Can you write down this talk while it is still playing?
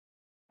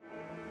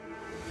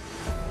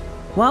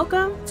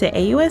Welcome to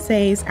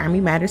AUSA's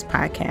Army Matters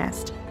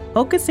podcast,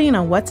 focusing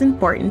on what's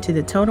important to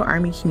the total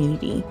Army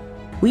community.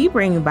 We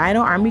bring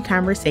vital Army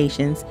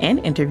conversations and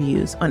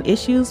interviews on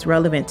issues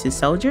relevant to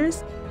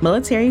soldiers,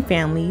 military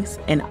families,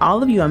 and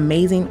all of you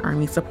amazing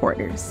Army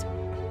supporters.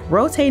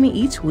 Rotating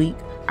each week,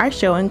 our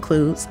show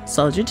includes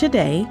Soldier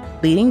Today,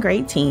 Leading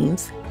Great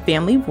Teams,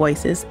 Family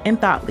Voices,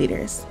 and Thought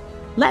Leaders.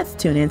 Let's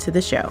tune into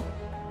the show.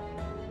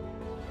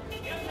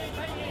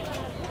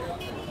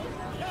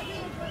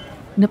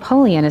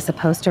 Napoleon is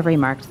supposed to have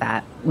remarked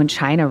that when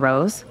China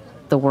rose,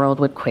 the world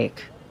would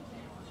quake.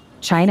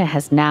 China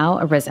has now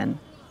arisen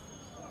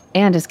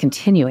and is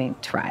continuing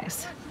to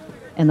rise,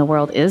 and the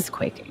world is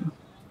quaking.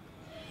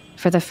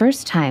 For the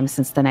first time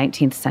since the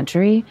 19th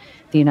century,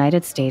 the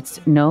United States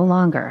no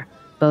longer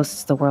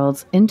boasts the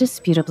world's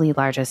indisputably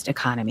largest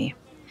economy.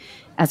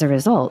 As a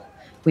result,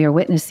 we are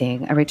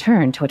witnessing a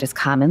return to what is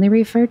commonly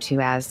referred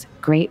to as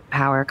great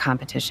power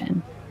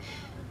competition.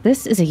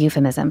 This is a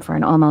euphemism for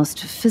an almost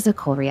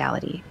physical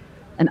reality.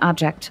 An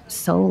object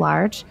so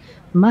large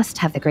must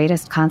have the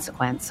greatest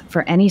consequence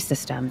for any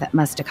system that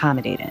must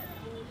accommodate it.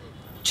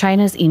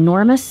 China's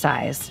enormous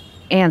size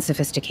and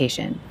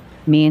sophistication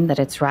mean that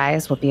its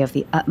rise will be of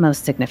the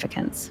utmost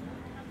significance.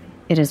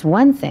 It is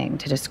one thing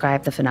to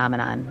describe the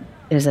phenomenon.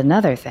 It is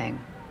another thing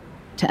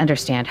to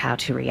understand how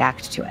to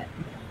react to it.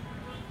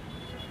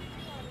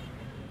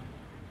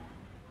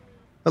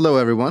 Hello,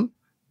 everyone.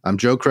 I'm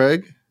Joe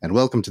Craig, and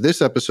welcome to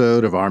this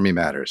episode of Army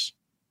Matters.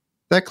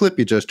 That clip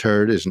you just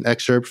heard is an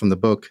excerpt from the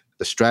book,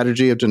 The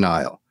Strategy of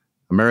Denial,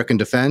 American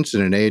Defense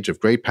in an Age of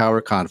Great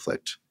Power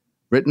Conflict,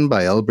 written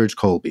by Elbridge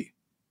Colby.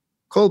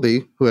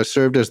 Colby, who has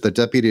served as the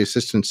Deputy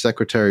Assistant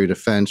Secretary of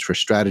Defense for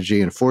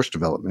Strategy and Force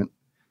Development,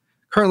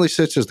 currently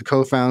sits as the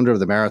co-founder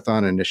of the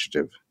Marathon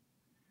Initiative.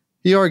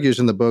 He argues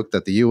in the book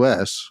that the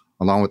U.S.,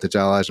 along with its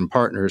allies and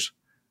partners,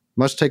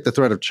 must take the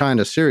threat of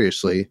China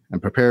seriously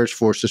and prepare its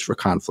forces for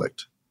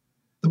conflict.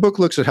 The book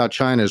looks at how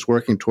China is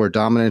working toward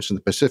dominance in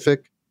the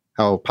Pacific,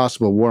 how a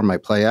possible war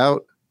might play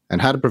out,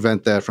 and how to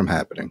prevent that from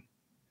happening.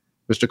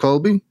 Mr.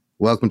 Colby,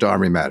 welcome to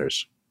Army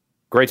Matters.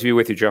 Great to be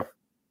with you, Joe.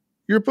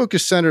 Your book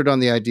is centered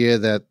on the idea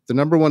that the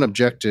number one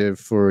objective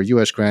for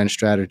U.S. grand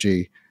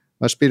strategy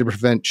must be to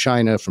prevent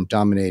China from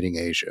dominating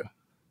Asia.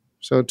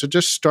 So to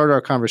just start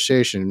our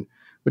conversation,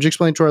 would you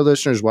explain to our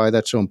listeners why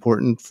that's so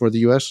important for the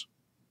U.S.?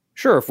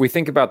 Sure. If we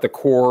think about the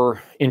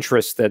core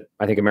interests that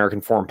I think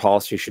American foreign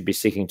policy should be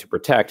seeking to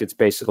protect, it's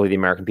basically the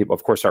American people,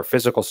 of course, our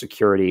physical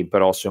security,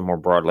 but also more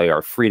broadly,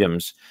 our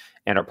freedoms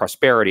and our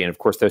prosperity. And of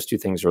course, those two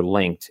things are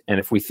linked. And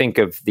if we think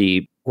of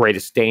the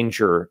greatest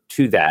danger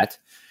to that,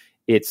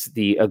 it's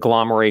the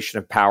agglomeration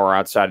of power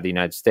outside of the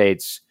United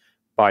States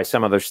by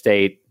some other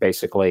state,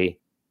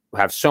 basically, who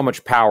have so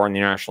much power in the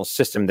international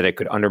system that it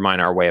could undermine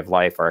our way of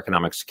life, our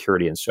economic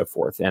security, and so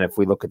forth. And if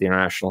we look at the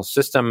international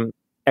system,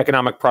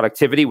 economic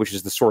productivity, which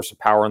is the source of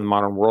power in the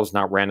modern world, is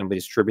not randomly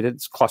distributed.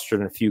 It's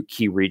clustered in a few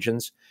key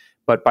regions.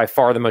 But by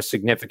far the most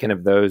significant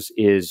of those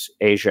is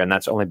Asia, and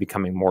that's only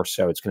becoming more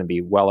so. It's going to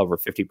be well over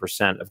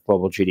 50% of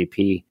global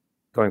GDP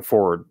going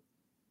forward.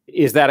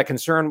 Is that a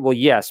concern? Well,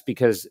 yes,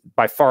 because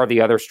by far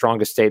the other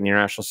strongest state in the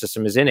international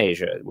system is in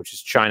Asia, which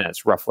is China.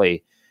 It's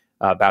roughly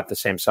about the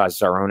same size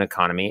as our own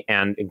economy.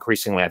 And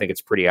increasingly, I think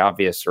it's pretty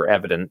obvious or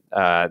evident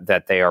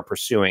that they are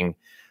pursuing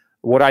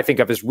what I think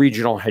of as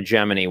regional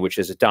hegemony, which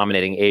is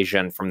dominating Asia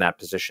and from that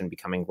position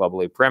becoming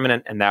globally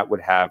preeminent. And that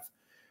would have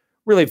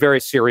really very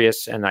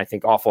serious and I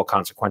think awful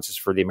consequences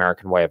for the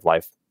American way of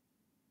life.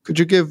 Could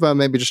you give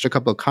maybe just a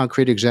couple of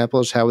concrete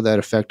examples? How would that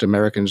affect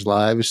Americans'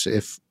 lives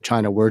if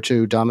China were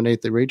to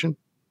dominate the region?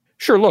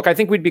 Sure. Look, I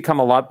think we'd become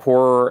a lot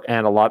poorer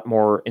and a lot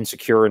more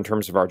insecure in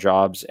terms of our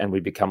jobs, and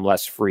we'd become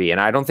less free. And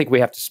I don't think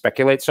we have to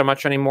speculate so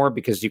much anymore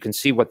because you can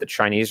see what the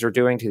Chinese are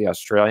doing to the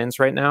Australians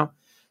right now.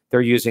 They're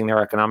using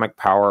their economic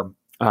power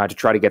to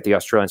try to get the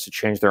Australians to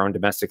change their own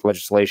domestic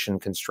legislation,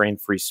 constrain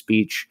free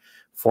speech,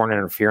 foreign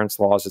interference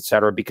laws, et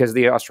cetera, because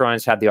the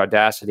Australians had the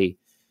audacity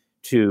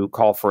to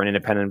call for an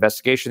independent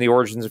investigation of the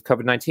origins of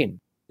COVID-19.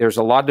 There's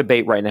a lot of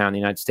debate right now in the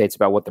United States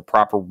about what the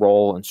proper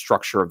role and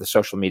structure of the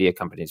social media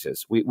companies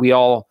is. We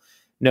all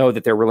know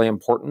that they're really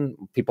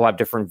important. People have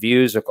different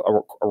views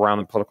around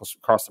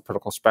across the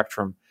political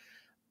spectrum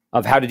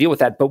of how to deal with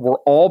that, but we're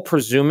all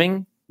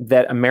presuming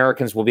that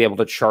Americans will be able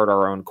to chart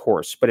our own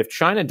course. But if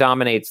China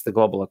dominates the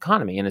global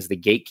economy and is the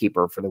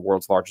gatekeeper for the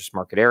world's largest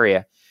market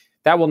area,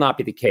 that will not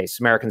be the case.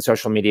 American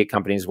social media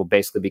companies will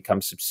basically become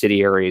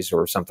subsidiaries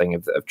or something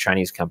of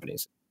Chinese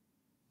companies.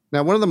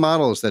 Now, one of the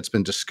models that's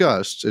been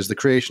discussed is the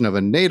creation of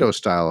a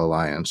NATO-style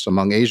alliance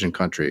among Asian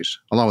countries,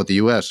 along with the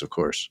U.S., of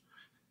course.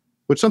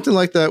 Would something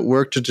like that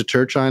work to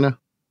deter China?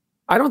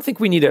 I don't think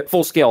we need a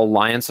full-scale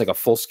alliance like a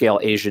full-scale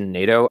Asian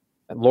NATO.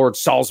 Lord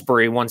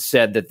Salisbury once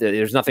said that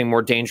there's nothing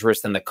more dangerous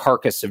than the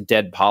carcass of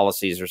dead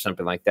policies or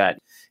something like that.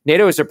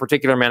 NATO is a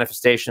particular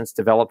manifestation. It's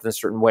developed in a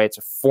certain way. It's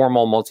a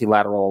formal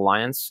multilateral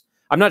alliance.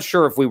 I'm not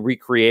sure if we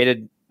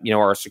recreated,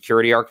 our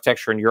security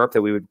architecture in Europe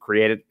that we would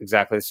create it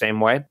exactly the same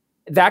way.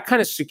 that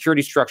kind of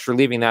security structure,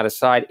 leaving that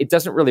aside, it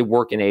doesn't really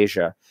work in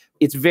Asia.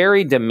 It's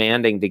very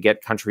demanding to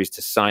get countries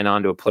to sign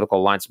on to a political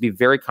alliance. It'd be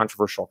very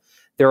controversial.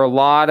 There are a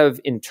lot of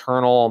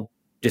internal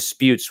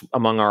disputes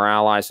among our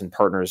allies and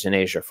partners in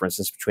Asia, for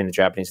instance, between the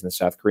Japanese and the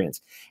South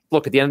Koreans.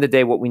 Look, at the end of the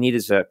day, what we need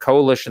is a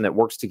coalition that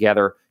works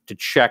together to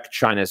check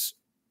China's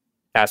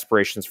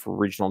aspirations for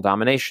regional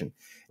domination.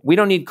 We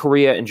don't need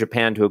Korea and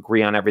Japan to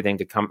agree on everything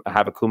to come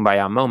have a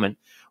kumbaya moment.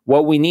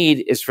 What we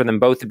need is for them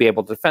both to be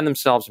able to defend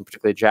themselves, and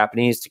particularly the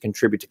Japanese, to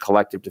contribute to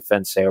collective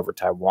defense, say, over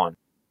Taiwan.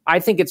 I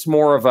think it's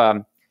more of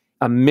a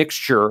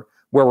mixture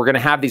where we're going to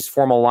have these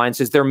formal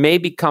alliances. There may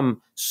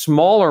become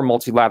smaller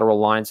multilateral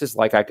alliances,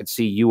 like I could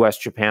see US,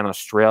 Japan,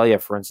 Australia,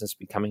 for instance,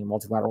 becoming a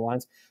multilateral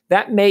alliance.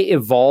 That may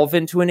evolve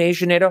into an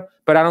Asia NATO,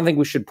 but I don't think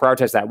we should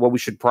prioritize that. What we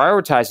should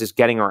prioritize is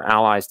getting our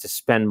allies to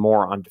spend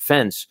more on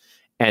defense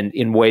and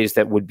in ways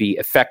that would be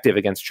effective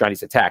against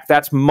Chinese attack.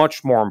 That's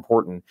much more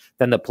important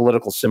than the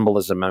political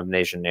symbolism of an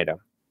Asian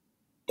NATO.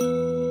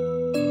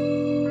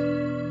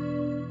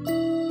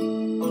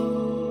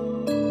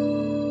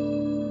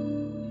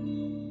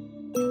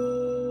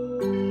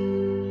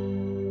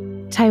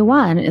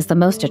 Taiwan is the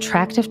most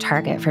attractive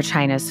target for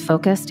China's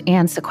focused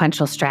and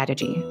sequential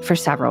strategy for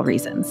several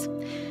reasons.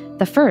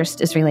 The first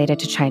is related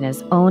to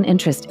China's own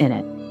interest in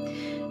it.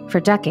 For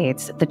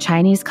decades, the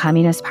Chinese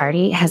Communist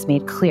Party has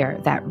made clear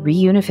that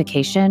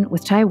reunification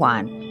with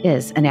Taiwan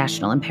is a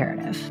national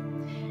imperative.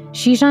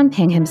 Xi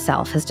Jinping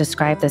himself has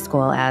described this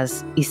goal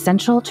as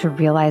essential to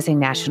realizing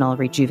national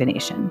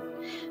rejuvenation.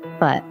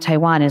 But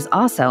Taiwan is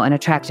also an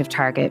attractive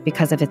target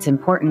because of its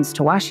importance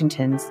to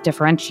Washington's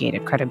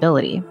differentiated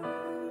credibility.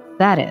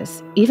 That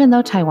is, even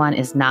though Taiwan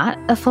is not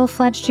a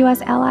full-fledged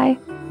U.S. ally,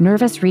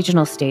 nervous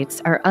regional states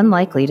are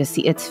unlikely to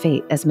see its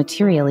fate as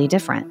materially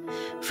different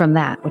from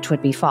that which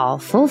would befall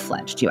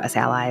full-fledged U.S.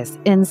 allies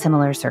in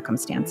similar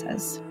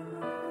circumstances.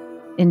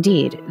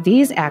 Indeed,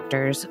 these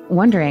actors,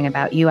 wondering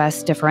about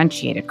U.S.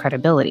 differentiated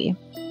credibility,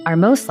 are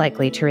most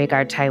likely to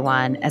regard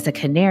Taiwan as a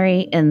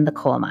canary in the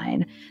coal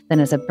mine than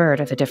as a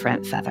bird of a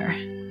different feather.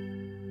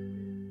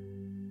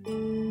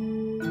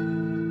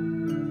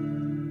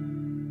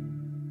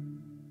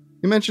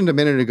 You mentioned a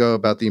minute ago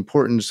about the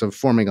importance of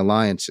forming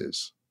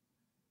alliances.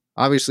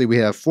 Obviously, we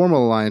have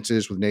formal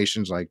alliances with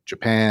nations like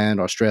Japan,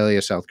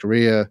 Australia, South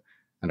Korea,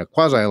 and a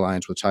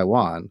quasi-alliance with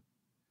Taiwan.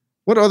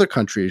 What other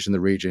countries in the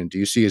region do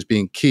you see as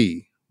being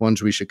key,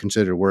 ones we should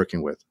consider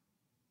working with?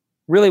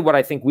 Really, what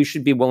I think we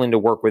should be willing to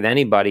work with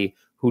anybody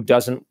who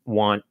doesn't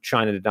want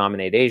China to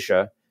dominate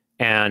Asia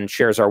and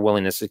shares our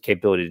willingness and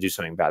capability to do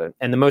something about it.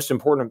 And the most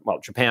important, well,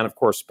 Japan, of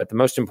course, but the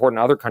most important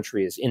other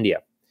country is India.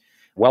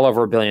 Well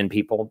over 1 billion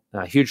people,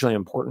 hugely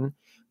important,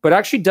 but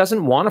actually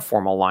doesn't want a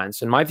formal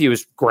alliance. And my view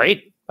is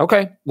great.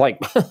 Okay.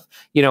 Like,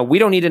 we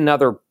don't need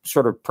another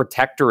sort of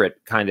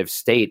protectorate kind of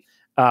state.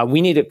 We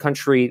need a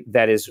country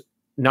that is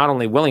not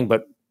only willing,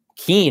 but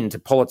keen to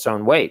pull its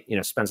own weight,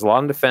 spends a lot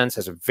on defense,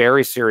 has a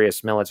very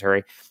serious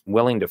military,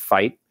 willing to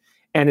fight,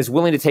 and is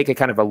willing to take a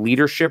kind of a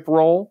leadership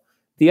role.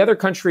 The other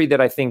country that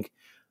I think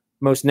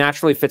most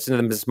naturally fits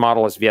into this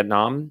model is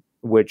Vietnam,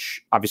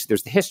 which obviously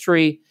there's the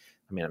history.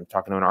 I'm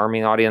talking to an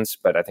army audience,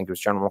 but I think it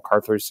was General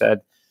MacArthur who said,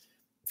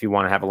 if you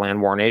want to have a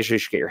land war in Asia, you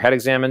should get your head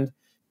examined.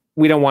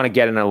 We don't want to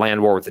get in a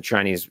land war with the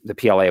Chinese, the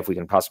PLA, if we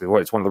can possibly avoid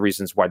it. It's one of the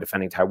reasons why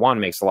defending Taiwan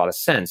makes a lot of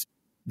sense.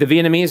 The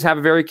Vietnamese have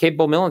a very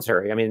capable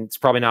military. It's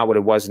probably not what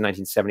it was in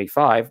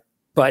 1975,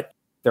 but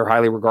they're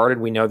highly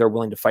regarded. We know they're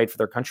willing to fight for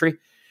their country.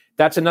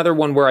 That's another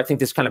one where I think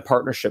this kind of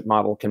partnership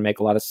model can make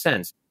a lot of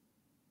sense.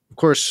 Of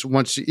course,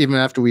 even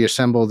after we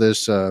assemble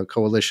this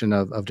coalition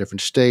of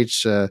different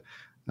states,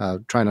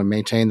 trying to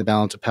maintain the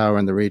balance of power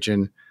in the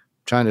region,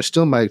 China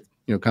still might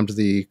come to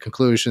the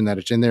conclusion that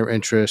it's in their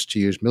interest to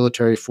use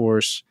military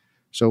force.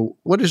 So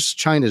what is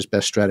China's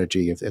best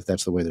strategy if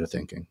that's the way they're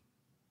thinking?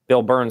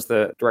 Bill Burns,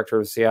 the director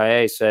of the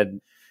CIA, said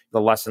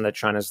the lesson that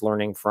China's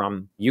learning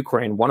from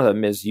Ukraine, one of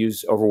them is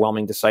use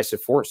overwhelming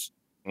decisive force.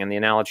 And the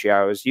analogy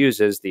I always use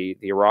is the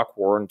Iraq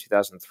War in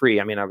 2003.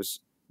 I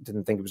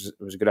didn't think it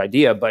was a good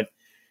idea, but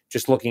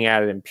just looking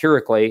at it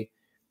empirically,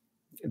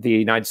 the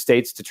United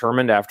States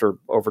determined after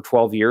over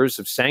 12 years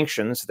of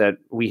sanctions that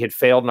we had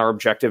failed in our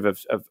objective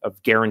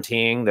of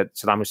guaranteeing that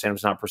Saddam Hussein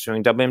was not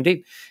pursuing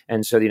WMD.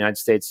 And so the United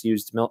States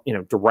used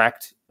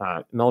direct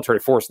military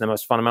force in the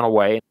most fundamental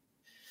way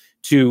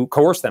to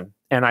coerce them.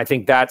 And I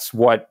think that's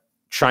what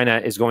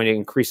China is going to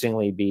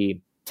increasingly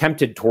be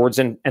tempted towards,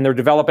 and they're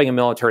developing a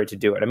military to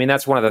do it.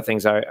 That's one of the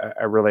things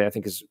I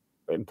think is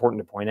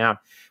important to point out.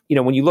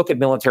 When you look at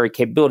military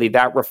capability,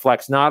 that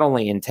reflects not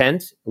only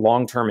intent,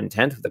 long-term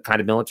intent, the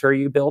kind of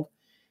military you build,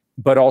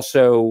 but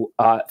also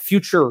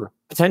future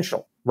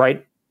potential,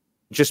 right?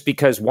 Just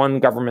because one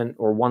government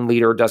or one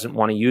leader doesn't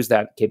want to use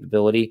that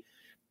capability,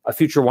 a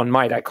future one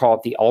might. I call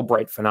it the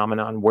Albright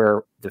phenomenon,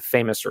 where the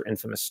famous or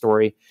infamous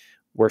story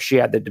where she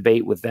had the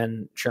debate with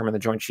then Chairman of the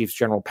Joint Chiefs,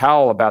 General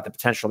Powell, about the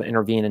potential to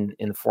intervene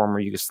in the former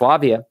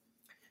Yugoslavia.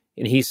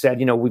 And he said,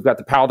 we've got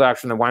the Powell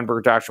Doctrine, the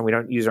Weinberg Doctrine, we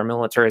don't use our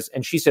militaries.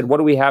 And she said, what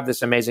do we have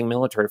this amazing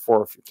military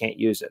for if you can't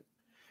use it?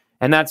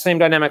 And that same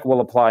dynamic will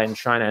apply in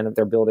China, and that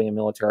they're building a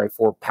military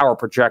for power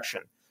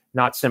projection,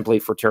 not simply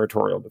for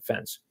territorial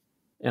defense.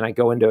 And I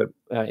go into it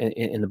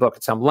in the book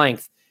at some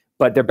length,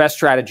 but their best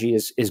strategy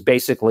is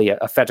basically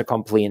a fait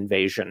accompli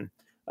invasion,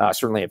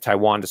 certainly of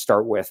Taiwan to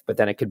start with, but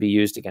then it could be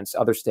used against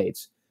other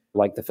states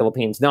like the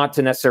Philippines, not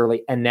to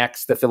necessarily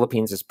annex the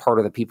Philippines as part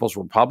of the People's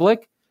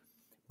Republic,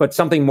 but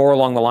something more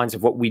along the lines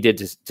of what we did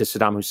to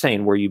Saddam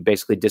Hussein, where you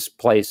basically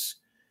displace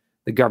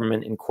the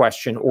government in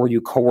question, or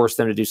you coerce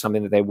them to do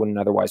something that they wouldn't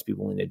otherwise be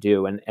willing to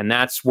do. And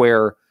that's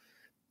where,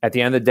 at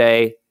the end of the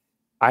day,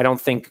 I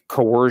don't think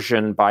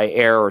coercion by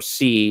air or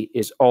sea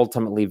is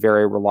ultimately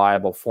very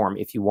reliable form.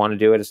 If you want to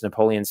do it, as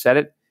Napoleon said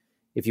it,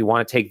 if you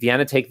want to take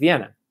Vienna, take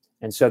Vienna.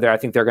 And so I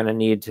think they're going to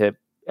need to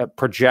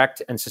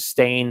project and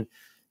sustain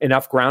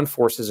enough ground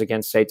forces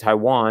against, say,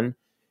 Taiwan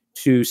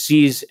to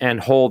seize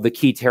and hold the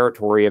key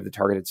territory of the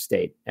targeted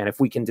state. And if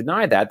we can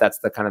deny that, that's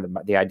the kind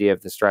of the idea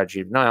of the strategy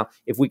of denial.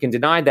 If we can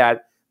deny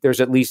that, there's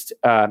at least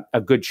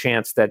a good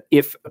chance that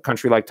if a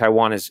country like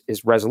Taiwan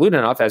is resolute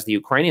enough, as the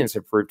Ukrainians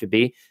have proved to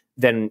be,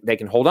 then they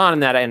can hold on,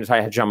 and that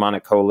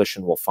anti-hegemonic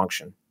coalition will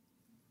function.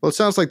 Well, it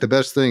sounds like the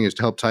best thing is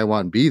to help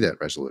Taiwan be that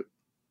resolute.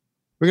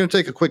 We're going to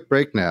take a quick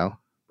break now,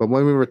 but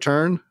when we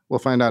return, we'll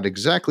find out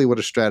exactly what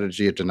a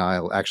strategy of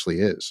denial actually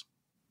is.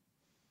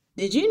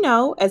 Did you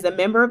know, as a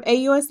member of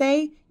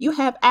AUSA, you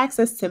have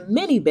access to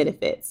many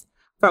benefits?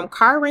 From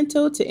car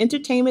rental to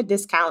entertainment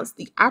discounts,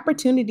 the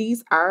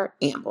opportunities are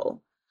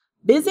ample.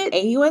 Visit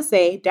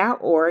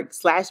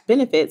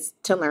ausa.org/benefits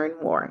to learn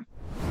more.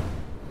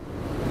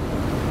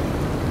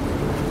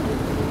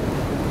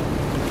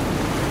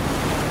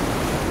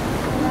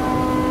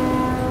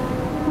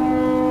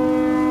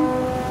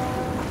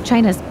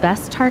 China's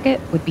best target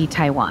would be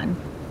Taiwan.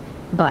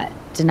 But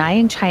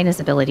denying China's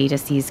ability to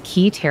seize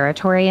key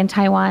territory in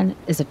Taiwan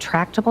is a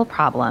tractable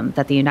problem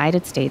that the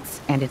United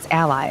States and its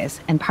allies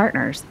and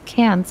partners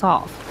can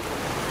solve.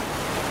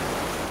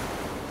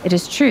 It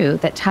is true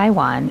that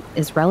Taiwan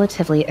is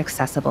relatively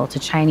accessible to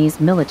Chinese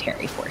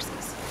military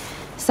forces,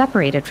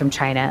 separated from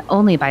China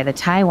only by the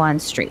Taiwan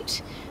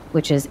Strait,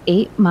 which is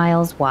 8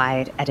 miles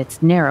wide at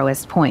its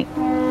narrowest point.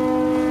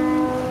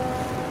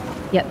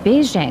 Yet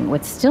Beijing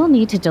would still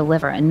need to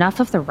deliver enough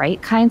of the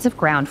right kinds of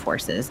ground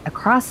forces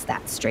across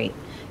that strait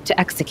to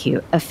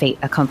execute a fait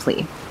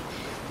accompli.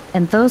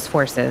 And those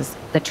forces,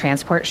 the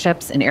transport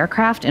ships and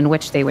aircraft in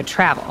which they would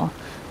travel,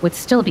 would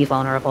still be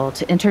vulnerable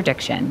to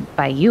interdiction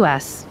by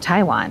US,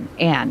 Taiwan,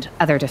 and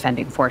other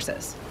defending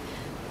forces,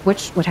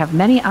 which would have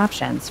many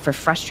options for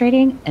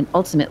frustrating and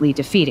ultimately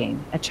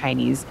defeating a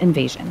Chinese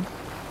invasion.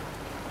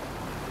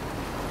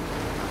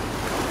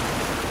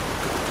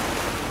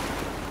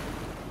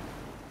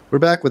 We're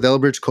back with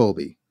Elbridge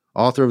Colby,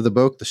 author of the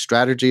book The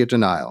Strategy of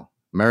Denial,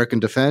 American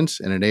Defense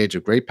in an Age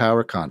of Great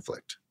Power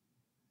Conflict.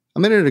 A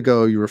minute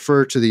ago, you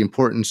referred to the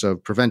importance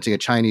of preventing a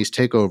Chinese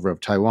takeover of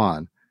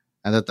Taiwan,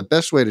 and that the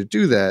best way to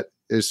do that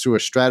is through a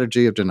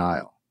strategy of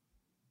denial.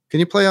 Can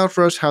you play out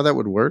for us how that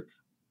would work?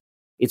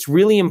 It's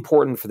really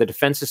important for the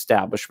defense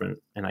establishment,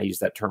 and I use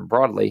that term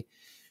broadly,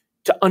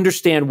 to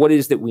understand what it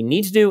is that we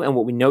need to do and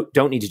what we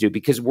don't need to do,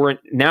 because we're in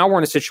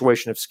a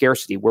situation of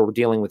scarcity where we're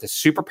dealing with a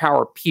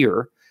superpower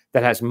peer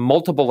that has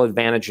multiple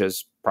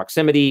advantages: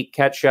 proximity,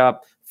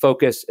 catch-up,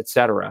 focus,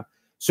 etc.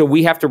 So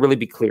we have to really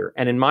be clear.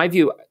 And in my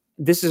view,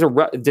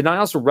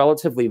 denial is a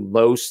relatively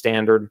low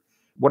standard.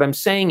 What I'm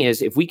saying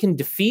is, if we can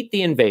defeat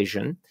the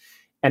invasion,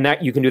 and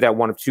that you can do that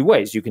one of two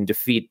ways. You can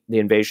defeat the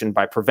invasion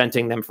by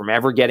preventing them from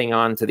ever getting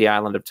onto the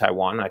island of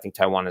Taiwan. I think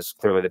Taiwan is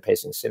clearly the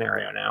pacing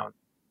scenario now.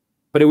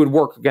 But it would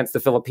work against the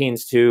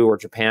Philippines too, or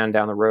Japan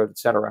down the road,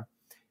 etc.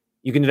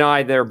 You can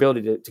deny their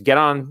ability to get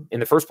on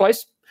in the first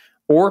place,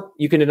 or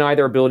you can deny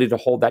their ability to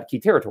hold that key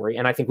territory.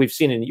 And I think we've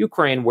seen in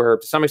Ukraine where,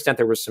 to some extent,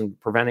 there was some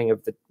preventing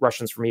of the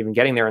Russians from even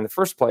getting there in the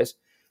first place.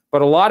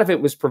 But a lot of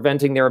it was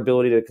preventing their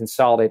ability to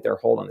consolidate their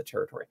hold on the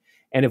territory.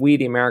 And if we,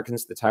 the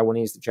Americans, the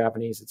Taiwanese, the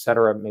Japanese, et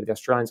cetera, maybe the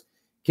Australians,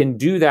 can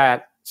do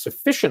that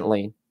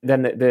sufficiently,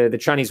 then the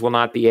Chinese will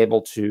not be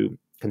able to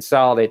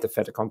consolidate the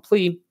fait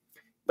accompli.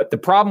 But the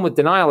problem with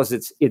denial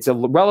is it's a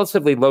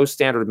relatively low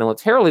standard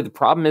militarily. The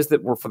problem is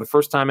that we're, for the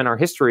first time in our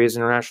history as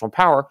international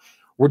power,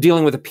 we're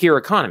dealing with a peer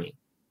economy.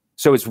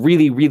 So it's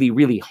really, really,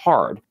 really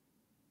hard.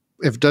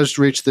 If it does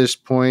reach this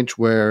point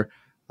where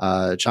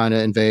China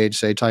invades,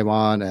 say,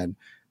 Taiwan, and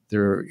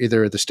they're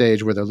either at the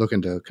stage where they're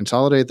looking to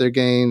consolidate their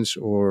gains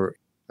or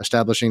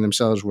establishing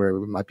themselves where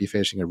we might be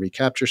facing a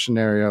recapture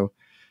scenario,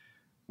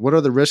 what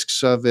are the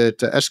risks of it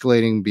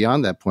escalating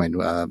beyond that point?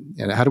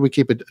 And how do we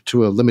keep it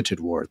to a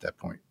limited war at that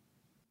point?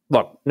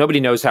 Look, nobody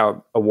knows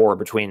how a war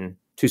between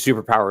two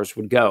superpowers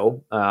would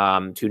go,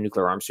 two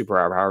nuclear-armed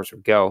superpowers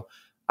would go.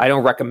 I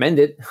don't recommend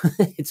it.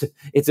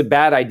 It's a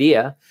bad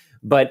idea.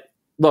 But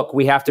look,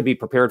 we have to be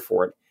prepared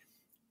for it.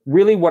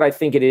 Really what I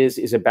think it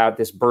is about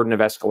this burden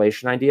of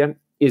escalation idea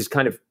is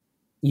kind of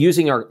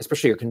using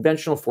especially our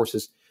conventional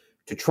forces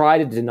to try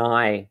to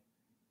deny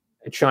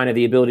China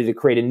the ability to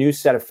create a new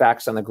set of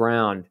facts on the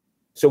ground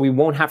so we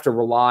won't have to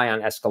rely on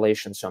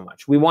escalation so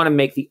much. We want to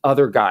make the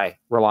other guy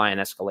rely on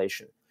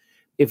escalation.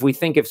 if we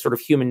think of sort of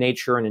human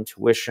nature and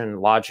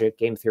intuition, logic,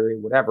 game theory,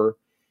 whatever,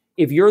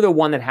 if you're the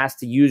one that has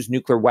to use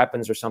nuclear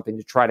weapons or something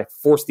to try to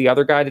force the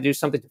other guy to do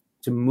something,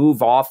 to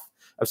move off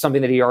of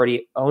something that he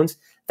already owns,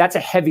 that's a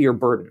heavier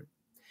burden.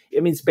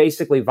 It means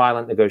basically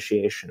violent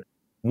negotiation.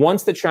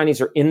 Once the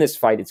Chinese are in this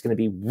fight, it's going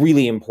to be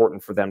really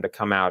important for them to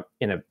come out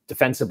in a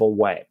defensible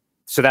way.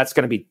 So that's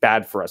going to be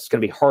bad for us. It's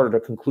going to be harder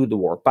to conclude the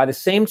war. By the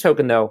same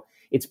token, though,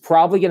 it's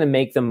probably going to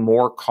make them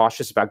more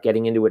cautious about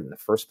getting into it in the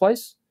first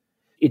place.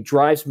 It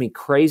drives me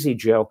crazy,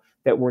 Joe,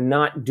 that we're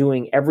not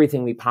doing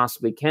everything we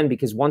possibly can,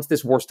 because once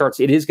this war starts,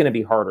 it is going to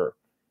be harder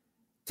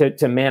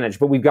to manage.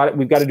 But we've got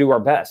to do our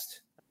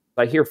best.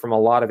 I hear from a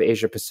lot of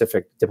Asia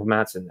Pacific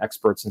diplomats and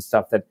experts and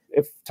stuff that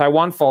if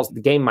Taiwan falls,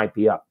 the game might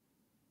be up.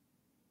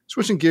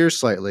 Switching gears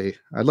slightly,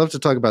 I'd love to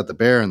talk about the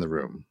bear in the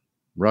room,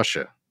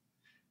 Russia.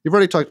 You've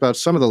already talked about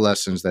some of the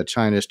lessons that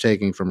China is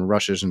taking from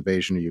Russia's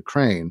invasion of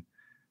Ukraine,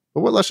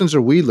 but what lessons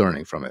are we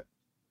learning from it?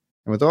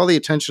 And with all the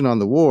attention on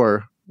the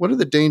war, what are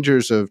the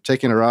dangers of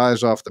taking our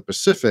eyes off the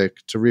Pacific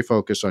to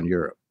refocus on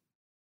Europe?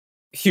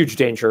 Huge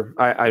danger.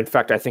 In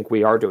fact, I think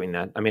we are doing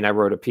that. I mean, I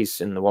wrote a piece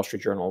in the Wall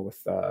Street Journal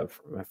with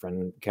my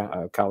friend,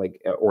 colleague,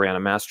 Oriana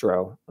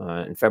Mastro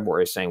in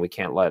February saying we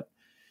can't let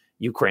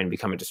Ukraine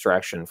become a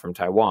distraction from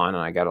Taiwan.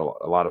 And I got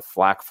a lot of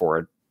flack for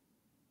it.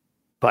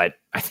 But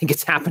I think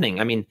it's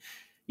happening. I mean,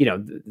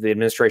 the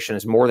administration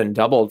has more than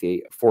doubled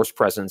the force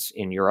presence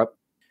in Europe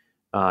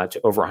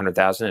to over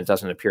 100,000. It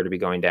doesn't appear to be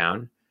going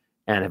down.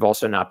 And have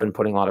also not been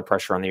putting a lot of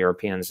pressure on the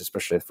Europeans,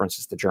 especially, for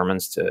instance, the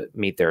Germans, to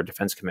meet their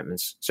defense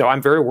commitments. So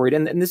I'm very worried.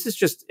 And this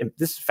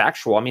is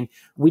factual. I mean,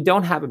 we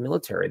don't have a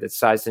military that's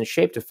sized and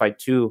shaped to fight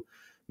two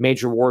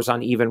major wars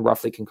on even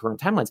roughly concurrent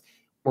timelines.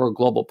 We're a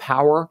global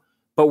power,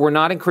 but we're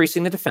not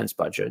increasing the defense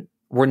budget.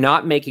 We're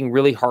not making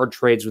really hard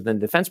trades within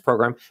the defense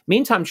program.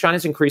 Meantime,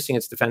 China's increasing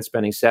its defense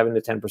spending 7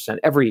 to 10%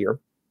 every year.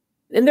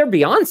 And they're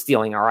beyond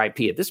stealing our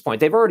IP at this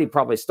point. They've already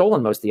probably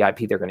stolen most of the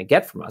IP they're going to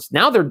get from us.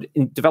 Now they're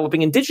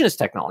developing indigenous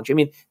technology. I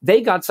mean, they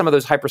got some of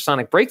those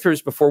hypersonic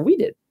breakthroughs before we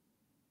did.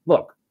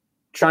 Look,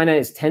 China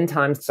is 10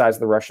 times the size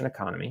of the Russian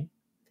economy.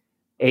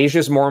 Asia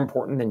is more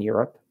important than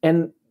Europe.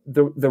 And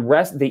the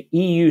rest, the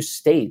EU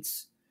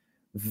states,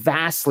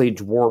 vastly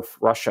dwarf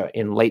Russia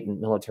in latent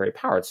military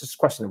power. It's just a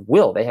question of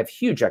will. They have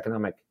huge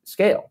economic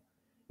scale.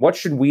 What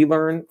should we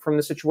learn from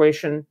the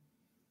situation?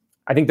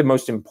 I think the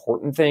most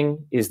important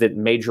thing is that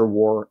major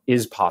war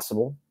is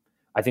possible.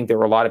 I think there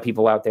were a lot of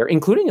people out there,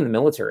 including in the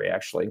military,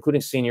 actually,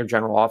 including senior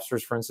general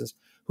officers, for instance,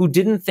 who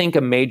didn't think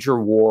a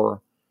major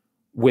war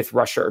with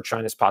Russia or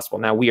China is possible.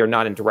 Now, we are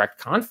not in direct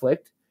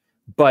conflict,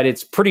 but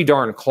it's pretty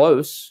darn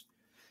close.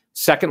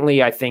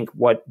 Secondly, I think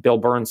what Bill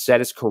Burns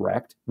said is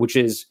correct, which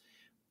is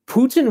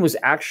Putin was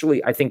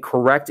actually, I think,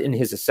 correct in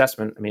his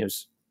assessment. I mean, it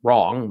was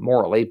wrong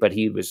morally, but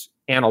he was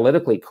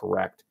analytically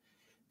correct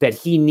that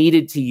he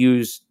needed to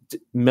use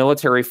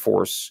military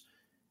force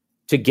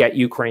to get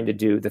Ukraine to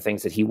do the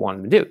things that he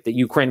wanted to do, that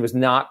Ukraine was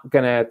not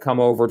going to come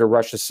over to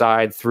Russia's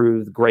side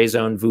through the gray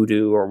zone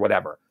voodoo or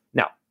whatever.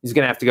 No, he's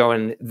going to have to go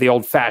in the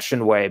old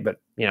fashioned way, but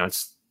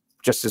it's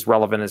just as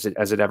relevant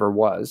as it ever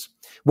was.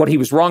 What he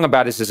was wrong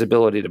about is his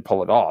ability to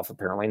pull it off,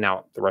 apparently.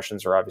 Now, the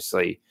Russians are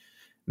obviously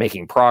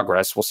making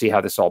progress. We'll see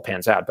how this all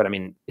pans out. But I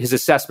mean, his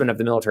assessment of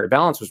the military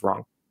balance was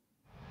wrong.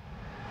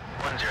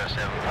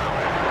 107.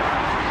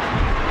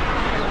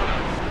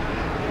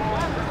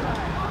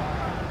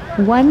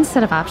 One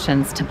set of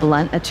options to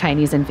blunt a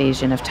Chinese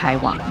invasion of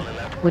Taiwan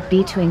would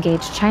be to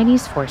engage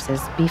Chinese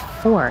forces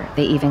before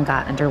they even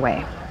got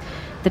underway.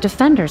 The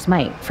defenders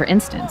might, for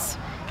instance,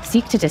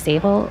 seek to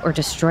disable or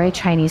destroy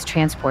Chinese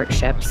transport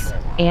ships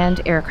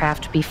and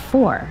aircraft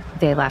before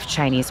they left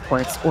Chinese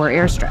ports or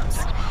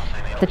airstrips.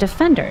 The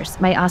defenders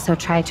might also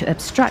try to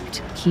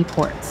obstruct key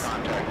ports,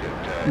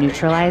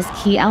 neutralize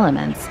key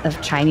elements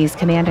of Chinese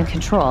command and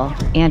control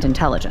and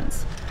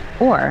intelligence,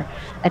 or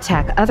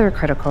attack other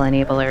critical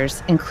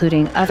enablers,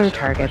 including other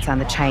targets on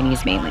the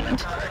Chinese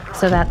mainland,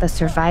 so that the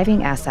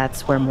surviving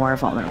assets were more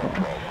vulnerable.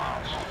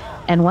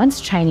 And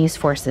once Chinese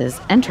forces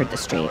entered the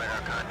strait,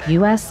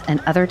 U.S.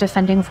 and other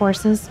defending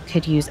forces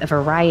could use a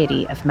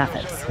variety of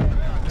methods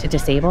to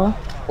disable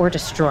or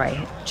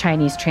destroy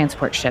Chinese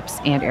transport ships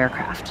and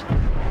aircraft.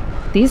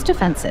 These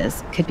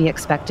defenses could be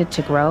expected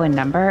to grow in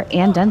number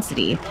and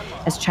density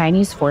as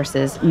Chinese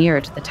forces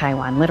neared the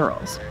Taiwan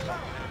littorals.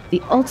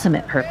 The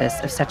ultimate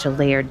purpose of such a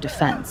layered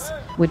defense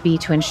would be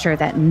to ensure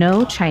that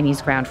no Chinese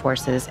ground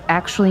forces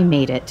actually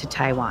made it to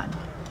Taiwan,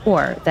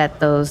 or that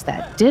those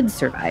that did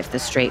survive the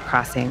strait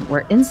crossing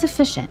were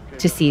insufficient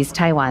to seize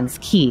Taiwan's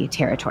key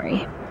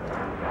territory.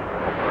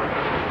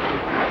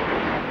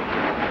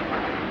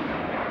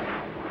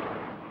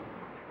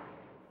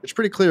 It's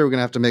pretty clear we're going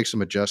to have to make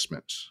some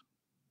adjustments.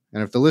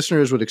 And if the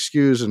listeners would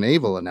excuse a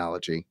naval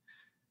analogy,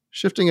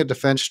 shifting a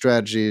defense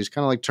strategy is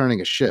kind of like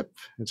turning a ship.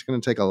 It's going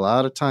to take a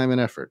lot of time and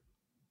effort.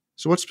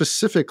 So what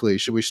specifically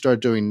should we start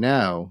doing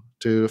now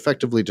to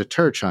effectively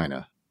deter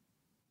China?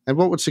 And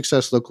what would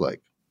success look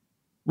like?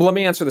 Well, let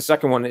me answer the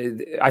second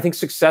one. I think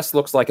success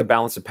looks like a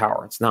balance of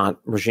power. It's not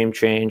regime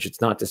change.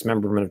 It's not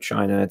dismemberment of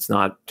China. It's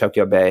not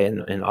Tokyo Bay in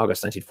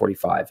August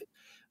 1945.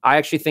 I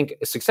actually think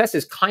success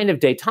is kind of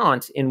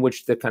détente, in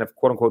which the kind of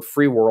quote unquote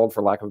free world,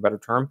 for lack of a better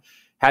term,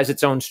 has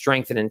its own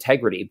strength and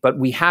integrity. But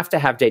we have to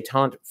have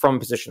détente from a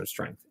position of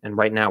strength. And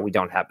right now we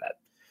don't have that.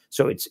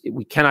 So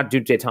we cannot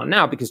do détente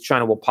now because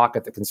China will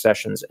pocket the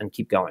concessions and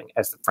keep going,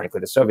 as frankly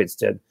the Soviets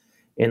did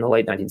in the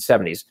late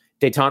 1970s.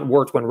 Détente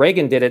worked when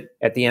Reagan did it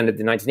at the end of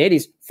the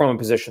 1980s from a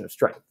position of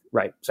strength,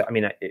 right? So, I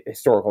mean,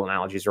 historical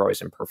analogies are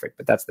always imperfect,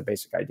 but that's the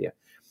basic idea.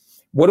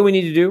 What do we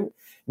need to do?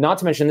 Not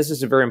to mention, this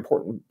is a very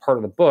important part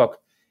of the book,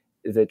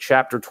 the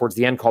chapter towards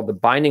the end called The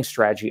Binding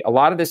Strategy. A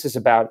lot of this is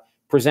about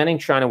presenting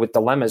China with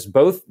dilemmas,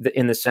 both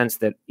in the sense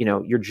that,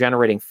 you're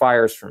generating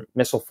fires from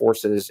missile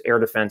forces, air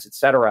defense, et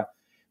cetera,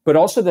 but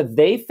also that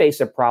they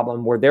face a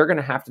problem where they're going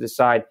to have to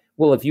decide,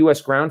 well, if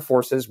U.S. ground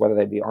forces, whether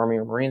they be Army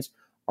or Marines,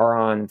 are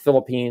on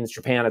Philippines,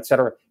 Japan, et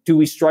cetera, do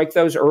we strike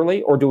those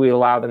early, or do we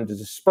allow them to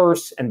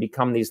disperse and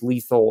become these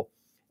lethal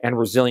and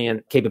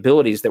resilient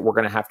capabilities that we're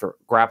going to have to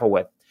grapple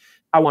with?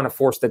 I want a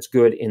force that's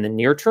good in the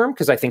near term,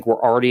 because I think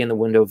we're already in the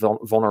window of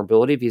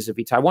vulnerability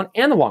vis-a-vis Taiwan,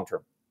 and the long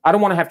term. I don't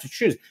want to have to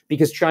choose,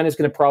 because China is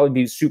going to probably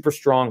be super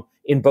strong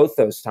in both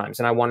those times,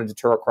 and I want to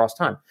deter across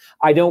time.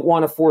 I don't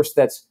want a force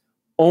that's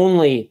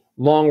only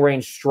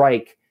long-range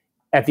strike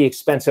at the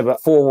expense of a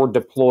forward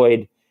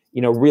deployed,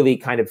 really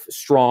kind of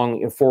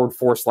strong forward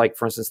force, like,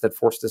 for instance, that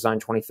Force Design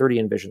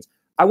 2030 envisions.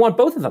 I want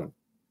both of them,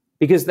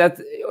 because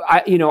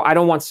I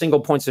don't want single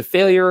points of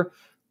failure.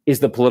 Is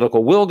the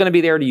political will going to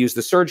be there to use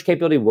the surge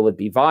capability? Will it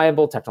be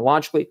viable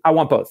technologically? I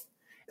want both.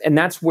 And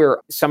that's where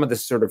some of the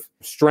sort of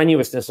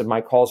strenuousness of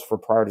my calls for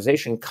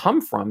prioritization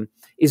come from,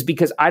 is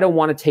because I don't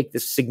want to take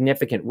this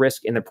significant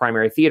risk in the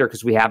primary theater,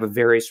 because we have a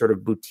very sort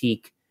of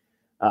boutique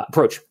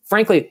approach.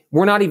 Frankly,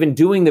 we're not even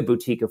doing the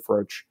boutique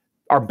approach.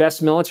 Our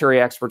best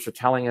military experts are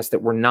telling us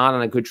that we're not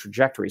on a good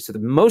trajectory. So the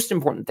most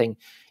important thing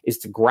is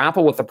to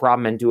grapple with the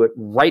problem and do it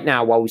right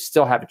now while we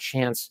still have a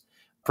chance,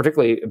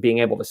 particularly being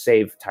able to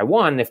save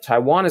Taiwan. If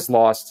Taiwan is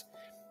lost,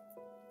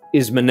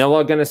 is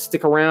Manila going to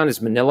stick around?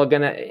 Is Manila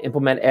going to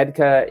implement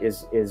EDCA?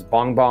 Is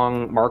Bong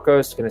Bong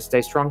Marcos going to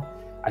stay strong?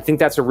 I think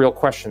that's a real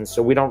question.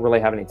 So we don't really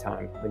have any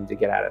time. We need to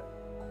get at it.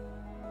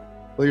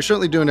 Well, you're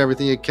certainly doing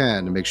everything you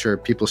can to make sure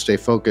people stay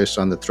focused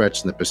on the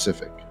threats in the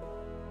Pacific.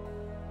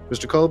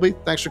 Mr. Colby,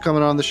 thanks for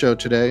coming on the show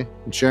today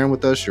and sharing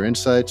with us your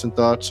insights and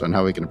thoughts on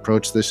how we can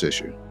approach this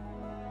issue.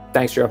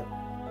 Thanks, Joe.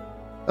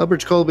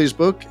 Elbridge Colby's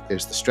book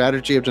is The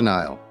Strategy of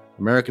Denial,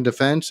 American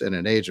Defense in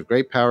an Age of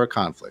Great Power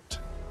Conflict.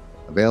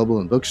 Available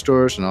in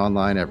bookstores and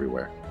online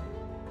everywhere.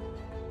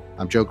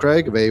 I'm Joe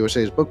Craig of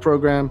AUSA's book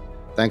program.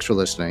 Thanks for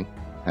listening.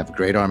 Have a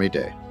great Army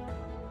Day.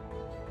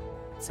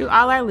 To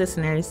all our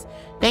listeners,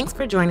 thanks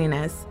for joining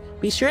us.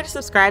 Be sure to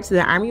subscribe to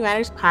the Army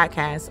Matters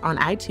podcast on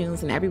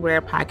iTunes and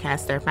everywhere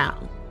podcasts are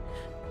found.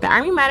 The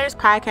Army Matters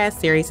podcast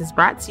series is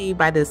brought to you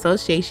by the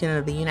Association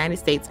of the United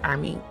States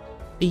Army,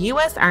 the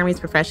U.S. Army's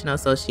professional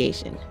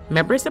association,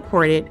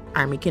 member-supported,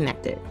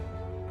 Army-connected.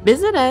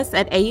 Visit us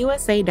at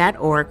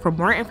ausa.org for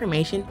more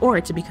information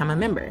or to become a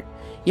member.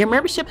 Your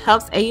membership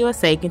helps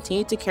AUSA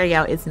continue to carry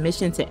out its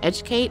mission to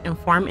educate,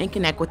 inform, and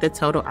connect with the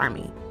total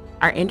Army,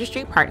 our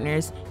industry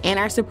partners, and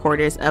our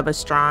supporters of a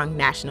strong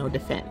national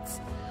defense.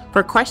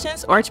 For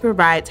questions or to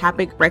provide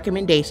topic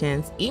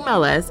recommendations,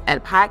 email us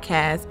at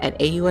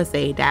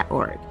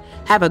podcast@ausa.org.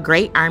 Have a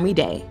great Army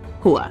Day.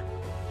 Hua.